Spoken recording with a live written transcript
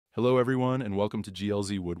Hello everyone and welcome to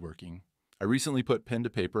GLZ Woodworking. I recently put pen to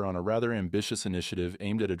paper on a rather ambitious initiative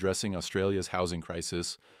aimed at addressing Australia's housing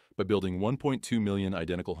crisis by building 1.2 million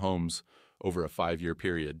identical homes over a 5-year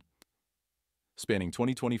period, spanning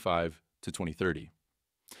 2025 to 2030.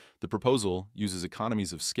 The proposal uses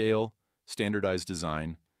economies of scale, standardized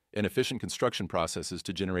design, and efficient construction processes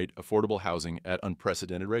to generate affordable housing at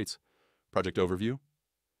unprecedented rates. Project overview: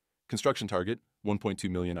 construction target, 1.2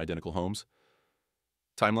 million identical homes.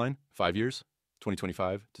 Timeline, 5 years,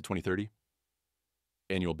 2025 to 2030.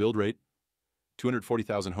 Annual build rate,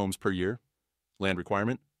 240,000 homes per year. Land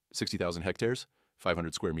requirement, 60,000 hectares,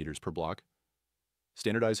 500 square meters per block.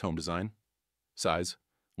 Standardized home design. Size,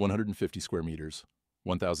 150 square meters,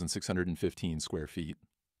 1,615 square feet.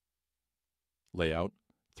 Layout,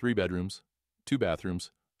 3 bedrooms, 2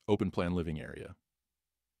 bathrooms, open plan living area.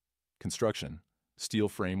 Construction, steel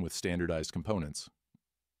frame with standardized components.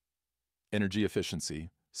 Energy efficiency,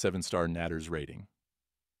 7-star NatHERS rating.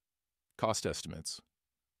 Cost estimates.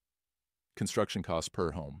 Construction cost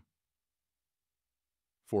per home,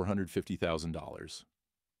 $450,000.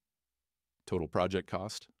 Total project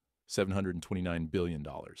cost, $729 billion,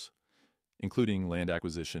 including land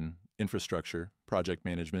acquisition, infrastructure, project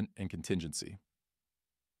management, and contingency.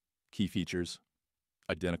 Key features: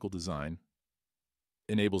 identical design,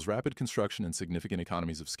 enables rapid construction and significant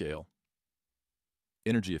economies of scale.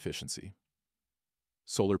 Energy efficiency,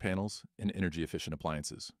 solar panels and energy-efficient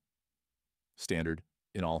appliances. Standard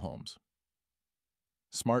in all homes.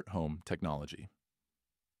 Smart home technology,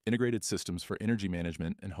 integrated systems for energy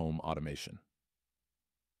management and home automation.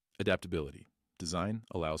 Adaptability, design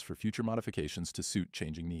allows for future modifications to suit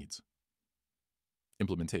changing needs.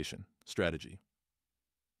 Implementation, strategy.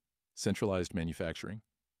 Centralized manufacturing.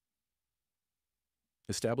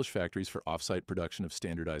 Establish factories for off-site production of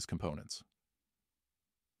standardized components.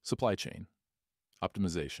 Supply chain,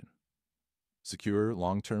 optimization. Secure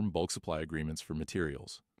long-term bulk supply agreements for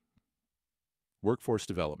materials. Workforce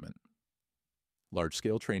development.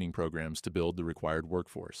 Large-scale training programs to build the required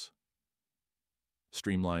workforce.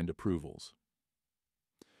 Streamlined approvals.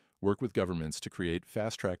 Work with governments to create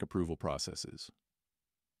fast-track approval processes.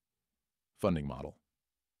 Funding model.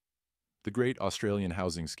 The Great Australian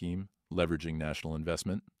Housing Scheme, leveraging national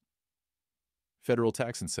investment. Federal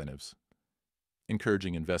tax incentives,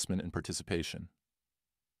 encouraging investment and participation.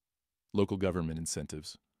 Local government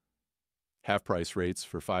incentives. Half-price rates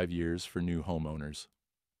for 5 years for new homeowners.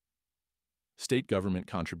 State government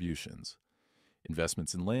contributions.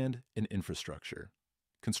 Investments in land and infrastructure.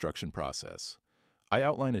 Construction process. I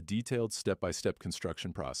outline a detailed step-by-step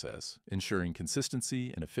construction process, ensuring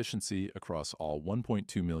consistency and efficiency across all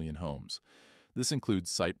 1.2 million homes. This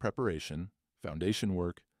includes site preparation, foundation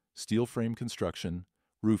work, steel frame construction,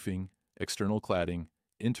 roofing, external cladding,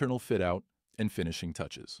 internal fit-out, and finishing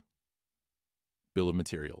touches. Bill of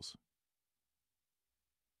materials.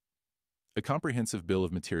 A comprehensive bill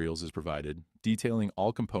of materials is provided, detailing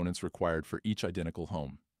all components required for each identical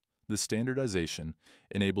home. This standardization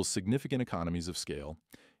enables significant economies of scale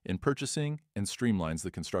in purchasing and streamlines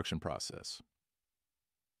the construction process.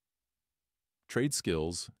 Trade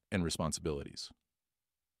skills and responsibilities.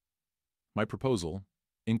 My proposal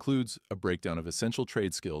includes a breakdown of essential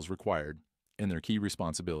trade skills required and their key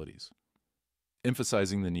responsibilities,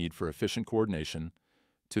 emphasizing the need for efficient coordination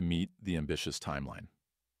to meet the ambitious timeline.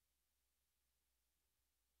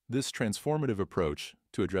 This transformative approach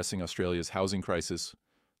to addressing Australia's housing crisis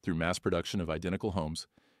through mass production of identical homes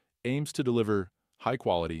aims to deliver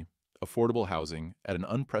high-quality, affordable housing at an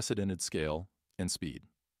unprecedented scale and speed.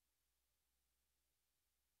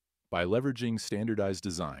 By leveraging standardized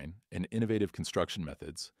design and innovative construction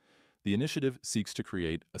methods, the initiative seeks to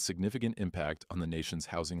create a significant impact on the nation's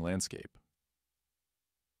housing landscape.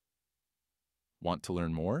 Want to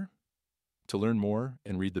learn more? To learn more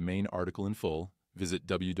and read the main article in full, visit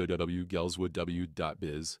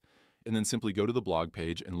www.gelswoodw.biz and then simply go to the blog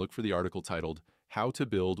page and look for the article titled "How to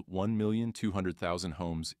Build 1,200,000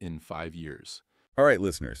 Homes in 5 Years." All right,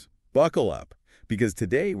 listeners, buckle up, because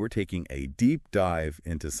today we're taking a deep dive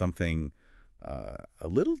into something a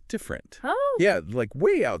little different. Oh. Yeah, like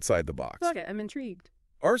way outside the box. Okay, I'm intrigued.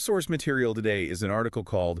 Our source material today is an article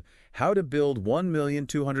called "How to Build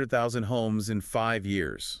 1,200,000 Homes in 5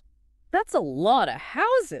 Years." That's a lot of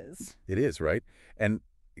houses. It is, right? And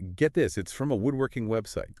get this, it's from a woodworking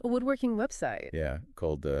website. A woodworking website. Yeah,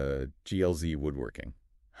 called GLZ Woodworking.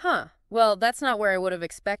 Huh. Well, that's not where I would have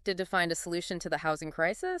expected to find a solution to the housing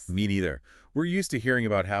crisis. Me neither. We're used to hearing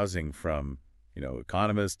about housing from,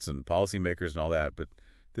 economists and policymakers and all that, but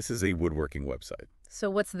this is a woodworking website. So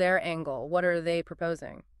what's their angle? What are they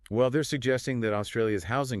proposing? Well, they're suggesting that Australia's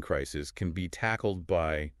housing crisis can be tackled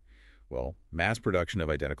by well, mass production of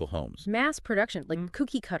identical homes. Mass production, like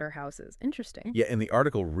cookie cutter houses. Interesting. Yeah, and the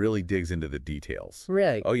article really digs into the details.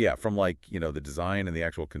 Really? Oh, yeah, from like, the design and the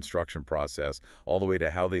actual construction process all the way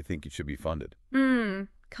to how they think it should be funded.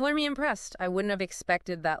 Color me impressed. I wouldn't have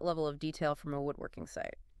expected that level of detail from a woodworking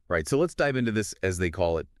site. Right, so let's dive into this, as they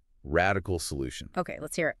call it, radical solution. Okay,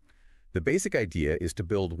 let's hear it. The basic idea is to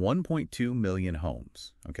build 1.2 million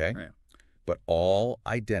homes, okay? Right. But all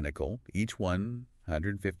identical, each one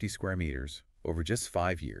 150 square meters, over just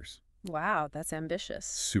 5 years. Wow, that's ambitious.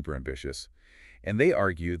 Super ambitious. And they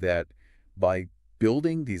argue that by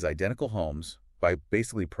building these identical homes, by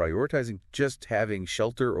basically prioritizing just having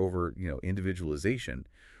shelter over, individualization,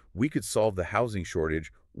 we could solve the housing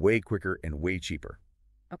shortage way quicker and way cheaper.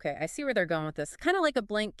 Okay, I see where they're going with this. Kind of like a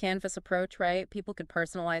blank canvas approach, right? People could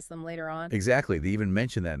personalize them later on. Exactly. They even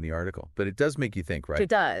mention that in the article. But it does make you think, right? It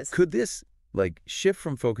does. Could this shift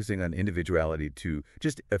from focusing on individuality to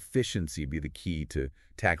just efficiency be the key to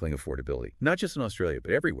tackling affordability? Not just in Australia,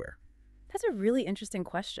 but everywhere. That's a really interesting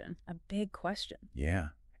question. A big question. Yeah.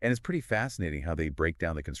 And it's pretty fascinating how they break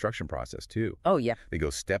down the construction process, too. Oh, yeah. They go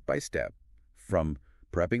step by step from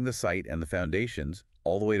prepping the site and the foundations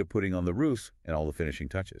all the way to putting on the roofs and all the finishing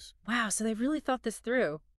touches. Wow, so they've really thought this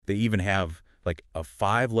through. They even have a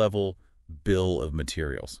 5-level bill of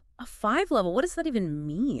materials. A 5-level? What does that even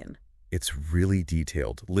mean? It's really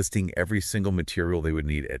detailed, listing every single material they would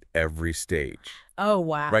need at every stage. Oh,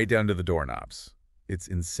 wow. Right down to the doorknobs. It's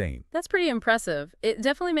insane. That's pretty impressive. It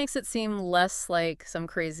definitely makes it seem less like some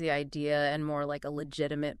crazy idea and more like a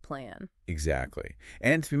legitimate plan. Exactly.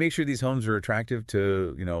 And to make sure these homes are attractive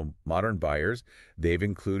to, modern buyers, they've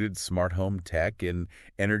included smart home tech and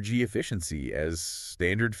energy efficiency as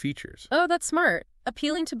standard features. Oh, that's smart.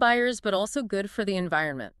 Appealing to buyers, but also good for the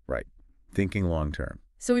environment. Right. Thinking long term.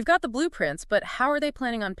 So we've got the blueprints, but how are they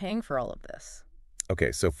planning on paying for all of this?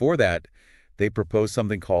 Okay, so for that, they propose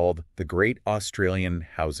something called the Great Australian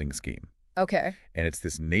Housing Scheme. Okay. And it's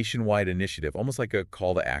this nationwide initiative, almost like a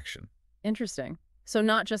call to action. Interesting. So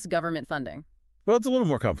not just government funding. Well, it's a little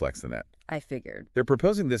more complex than that. I figured. They're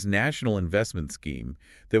proposing this national investment scheme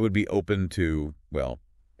that would be open to,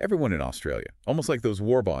 everyone in Australia, almost like those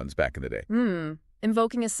war bonds back in the day.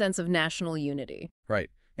 Invoking a sense of national unity.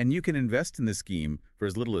 Right. And you can invest in this scheme for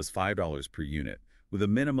as little as $5 per unit, with a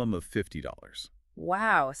minimum of $50.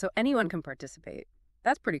 Wow, so anyone can participate.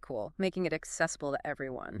 That's pretty cool, making it accessible to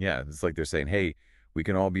everyone. Yeah, it's like they're saying, hey, we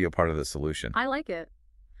can all be a part of the solution. I like it.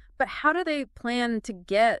 But how do they plan to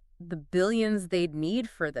get the billions they'd need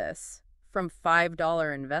for this from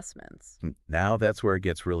 $5 investments? Now that's where it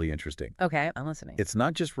gets really interesting. Okay, I'm listening. It's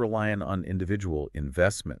not just relying on individual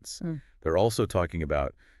investments. They're also talking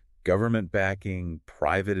about government backing,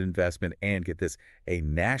 private investment, and get this, a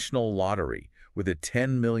national lottery with a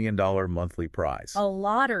 $10 million monthly prize. A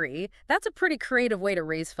lottery? That's a pretty creative way to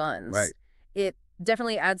raise funds. Right. It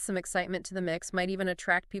definitely adds some excitement to the mix, might even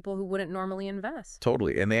attract people who wouldn't normally invest.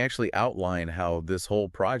 Totally. And they actually outline how this whole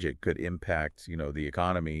project could impact, the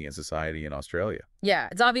economy and society in Australia. Yeah,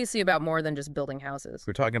 it's obviously about more than just building houses.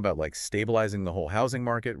 We're talking about stabilizing the whole housing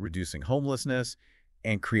market, reducing homelessness,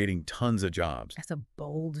 and creating tons of jobs. That's a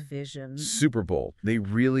bold vision. Super bold. They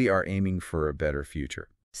really are aiming for a better future.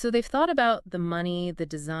 So they've thought about the money, the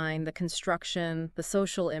design, the construction, the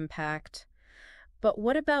social impact. But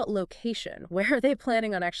what about location? Where are they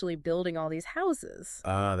planning on actually building all these houses?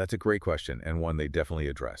 That's a great question, and one they definitely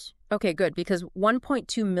address. Okay, good, because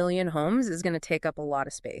 1.2 million homes is going to take up a lot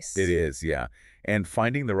of space. It is, yeah. And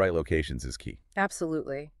finding the right locations is key.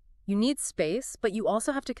 Absolutely. You need space, but you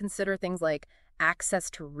also have to consider things like access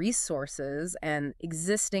to resources and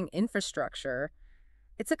existing infrastructure.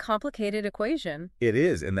 It's a complicated equation. It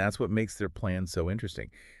is, and that's what makes their plan so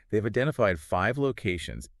interesting. They've identified 5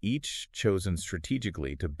 locations, each chosen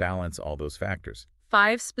strategically to balance all those factors.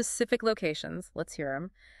 5 specific locations. Let's hear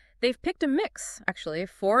them. They've picked a mix, actually,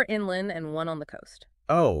 4 inland and 1 on the coast.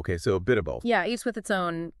 Oh, okay, so a bit of both. Yeah, each with its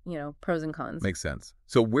own, pros and cons. Makes sense.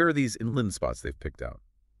 So where are these inland spots they've picked out?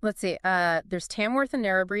 Let's see. There's Tamworth and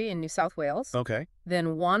Narrabri in New South Wales. Okay.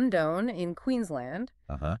 Then Wandone in Queensland.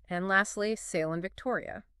 Uh-huh. And lastly, Sale in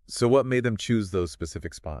Victoria. So what made them choose those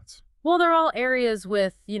specific spots? Well, they're all areas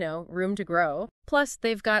with, room to grow. Plus,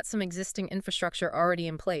 they've got some existing infrastructure already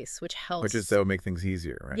in place, which helps. That would make things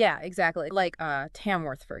easier, right? Yeah, exactly. Like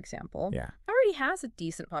Tamworth, for example. Yeah. Already has a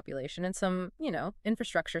decent population and some,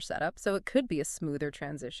 infrastructure set up, so it could be a smoother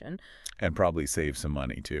transition. And probably save some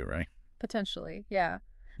money too, right? Potentially, yeah.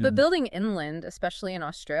 But building inland, especially in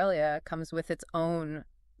Australia, comes with its own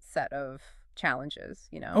set of challenges,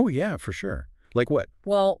 Oh, yeah, for sure. Like what?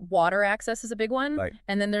 Well, water access is a big one. Right.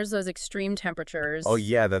 And then there's those extreme temperatures. Oh,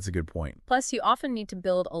 yeah, that's a good point. Plus, you often need to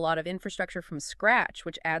build a lot of infrastructure from scratch,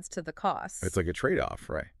 which adds to the cost. It's like a trade-off,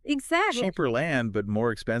 right? Exactly. Cheaper land, but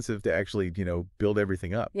more expensive to actually, build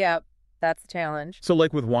everything up. Yeah, that's the challenge. So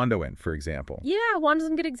like with Wandoin, for example. Yeah, Wanda's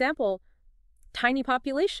a good example. Tiny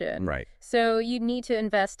population. Right. So you need to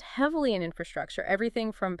invest heavily in infrastructure,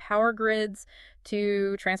 everything from power grids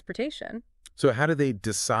to transportation. So how do they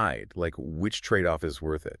decide, like, which trade-off is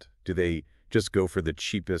worth it? Do they just go for the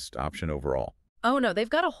cheapest option overall? Oh, no, they've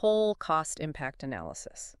got a whole cost impact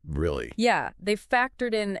analysis. Really? Yeah, they've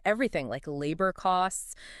factored in everything like labor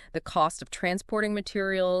costs, the cost of transporting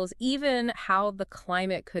materials, even how the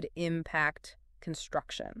climate could impact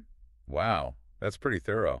construction. Wow, that's pretty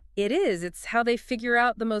thorough. It is. It's how they figure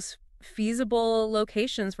out the most feasible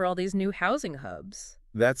locations for all these new housing hubs.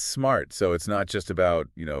 That's smart. So it's not just about,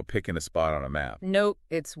 picking a spot on a map. Nope,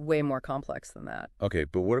 it's way more complex than that. Okay,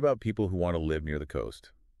 but what about people who want to live near the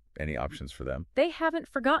coast? Any options for them? They haven't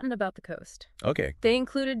forgotten about the coast. Okay. They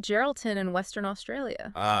included Geraldton in Western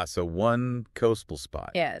Australia. Ah, so one coastal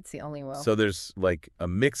spot. Yeah, it's the only one. So there's like a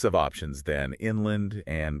mix of options then, inland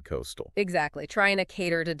and coastal. Exactly, trying to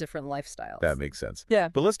cater to different lifestyles. That makes sense. Yeah.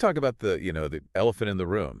 But let's talk about the elephant in the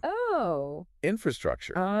room. Oh.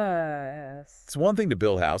 Infrastructure. Yes. It's one thing to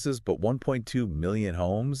build houses, but 1.2 million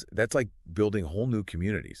homes, that's like building whole new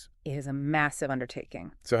communities. It is a massive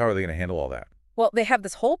undertaking. So how are they going to handle all that? Well, they have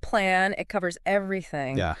this whole plan. It covers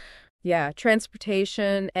everything. Yeah. Yeah,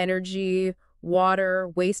 transportation, energy, water,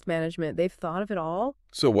 waste management. They've thought of it all.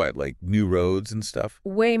 So what, like new roads and stuff?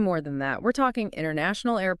 Way more than that. We're talking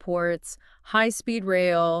international airports, high-speed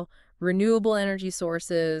rail, renewable energy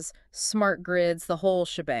sources, smart grids, the whole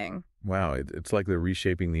shebang. Wow, it's like they're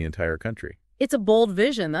reshaping the entire country. It's a bold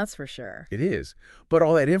vision, that's for sure. It is. But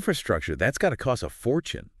all that infrastructure, that's got to cost a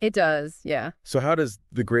fortune. It does, yeah. So how does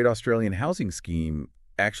the Great Australian Housing Scheme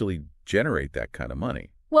actually generate that kind of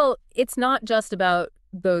money? Well, it's not just about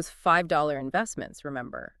those $5 investments,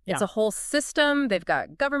 remember. Yeah. It's a whole system. They've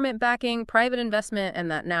got government backing, private investment,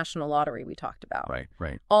 and that national lottery we talked about.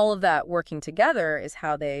 Right. All of that working together is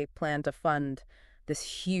how they plan to fund this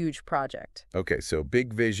huge project. Okay, so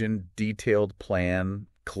big vision, detailed plan,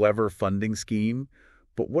 clever funding scheme.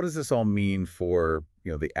 But what does this all mean for,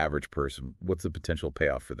 the average person? What's the potential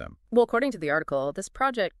payoff for them? Well, according to the article, this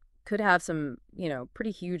project could have some,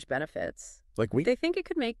 pretty huge benefits. They think it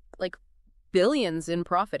could make, billions in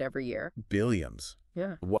profit every year. Billions?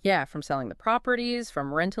 Yeah. What? Yeah, from selling the properties,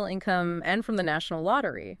 from rental income, and from the national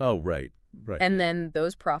lottery. Oh, right. And then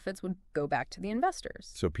those profits would go back to the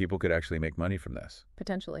investors. So people could actually make money from this?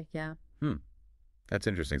 Potentially, yeah. That's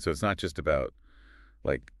interesting. So it's not just about,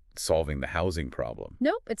 solving the housing problem.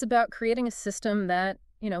 Nope, it's about creating a system that,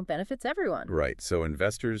 benefits everyone. Right. So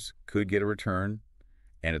investors could get a return,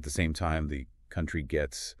 and at the same time, the country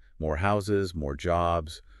gets more houses, more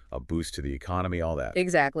jobs, a boost to the economy, all that.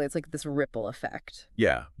 Exactly. It's like this ripple effect.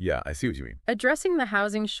 Yeah, I see what you mean. Addressing the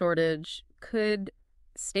housing shortage could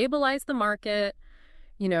stabilize the market,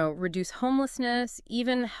 reduce homelessness,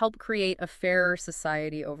 even help create a fairer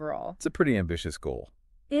society overall. It's a pretty ambitious goal.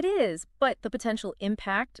 It is, but the potential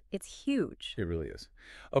impact, it's huge. It really is.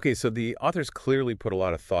 Okay, so the authors clearly put a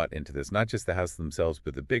lot of thought into this, not just the houses themselves,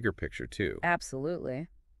 but the bigger picture, too. Absolutely.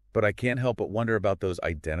 But I can't help but wonder about those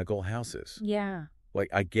identical houses. Yeah.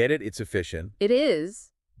 I get it, it's efficient. It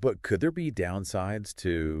is. But could there be downsides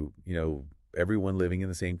to, everyone living in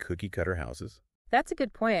the same cookie-cutter houses? That's a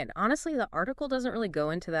good point. Honestly, the article doesn't really go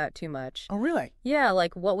into that too much. Oh, really? Yeah,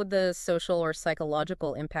 what would the social or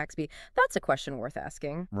psychological impacts be? That's a question worth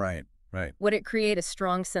asking. Right. Would it create a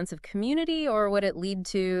strong sense of community, or would it lead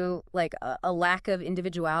to, a lack of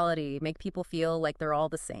individuality, make people feel like they're all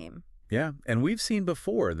the same? Yeah, and we've seen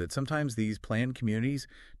before that sometimes these planned communities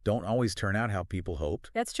don't always turn out how people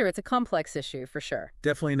hoped. That's true. It's a complex issue, for sure.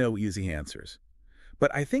 Definitely no easy answers.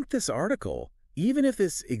 But I think this article, even if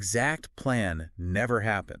this exact plan never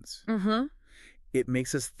happens, it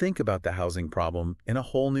makes us think about the housing problem in a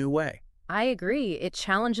whole new way. I agree. It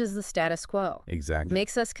challenges the status quo. Exactly.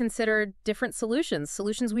 Makes us consider different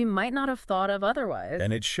solutions we might not have thought of otherwise.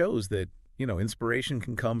 And it shows that, inspiration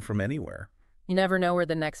can come from anywhere. You never know where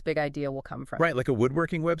the next big idea will come from. Right, like a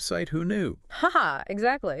woodworking website, who knew? Haha,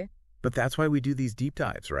 exactly. But that's why we do these deep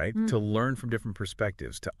dives, right? To learn from different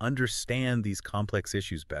perspectives, to understand these complex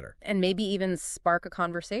issues better. And maybe even spark a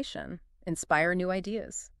conversation, inspire new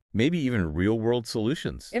ideas. Maybe even real-world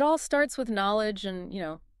solutions. It all starts with knowledge and,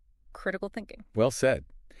 critical thinking. Well said.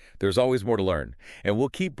 There's always more to learn, and we'll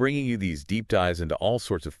keep bringing you these deep dives into all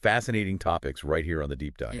sorts of fascinating topics right here on The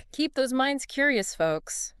Deep Dive. Keep those minds curious,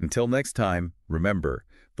 folks. Until next time, remember,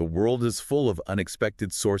 The world is full of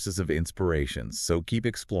unexpected sources of inspiration, so keep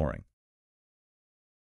exploring.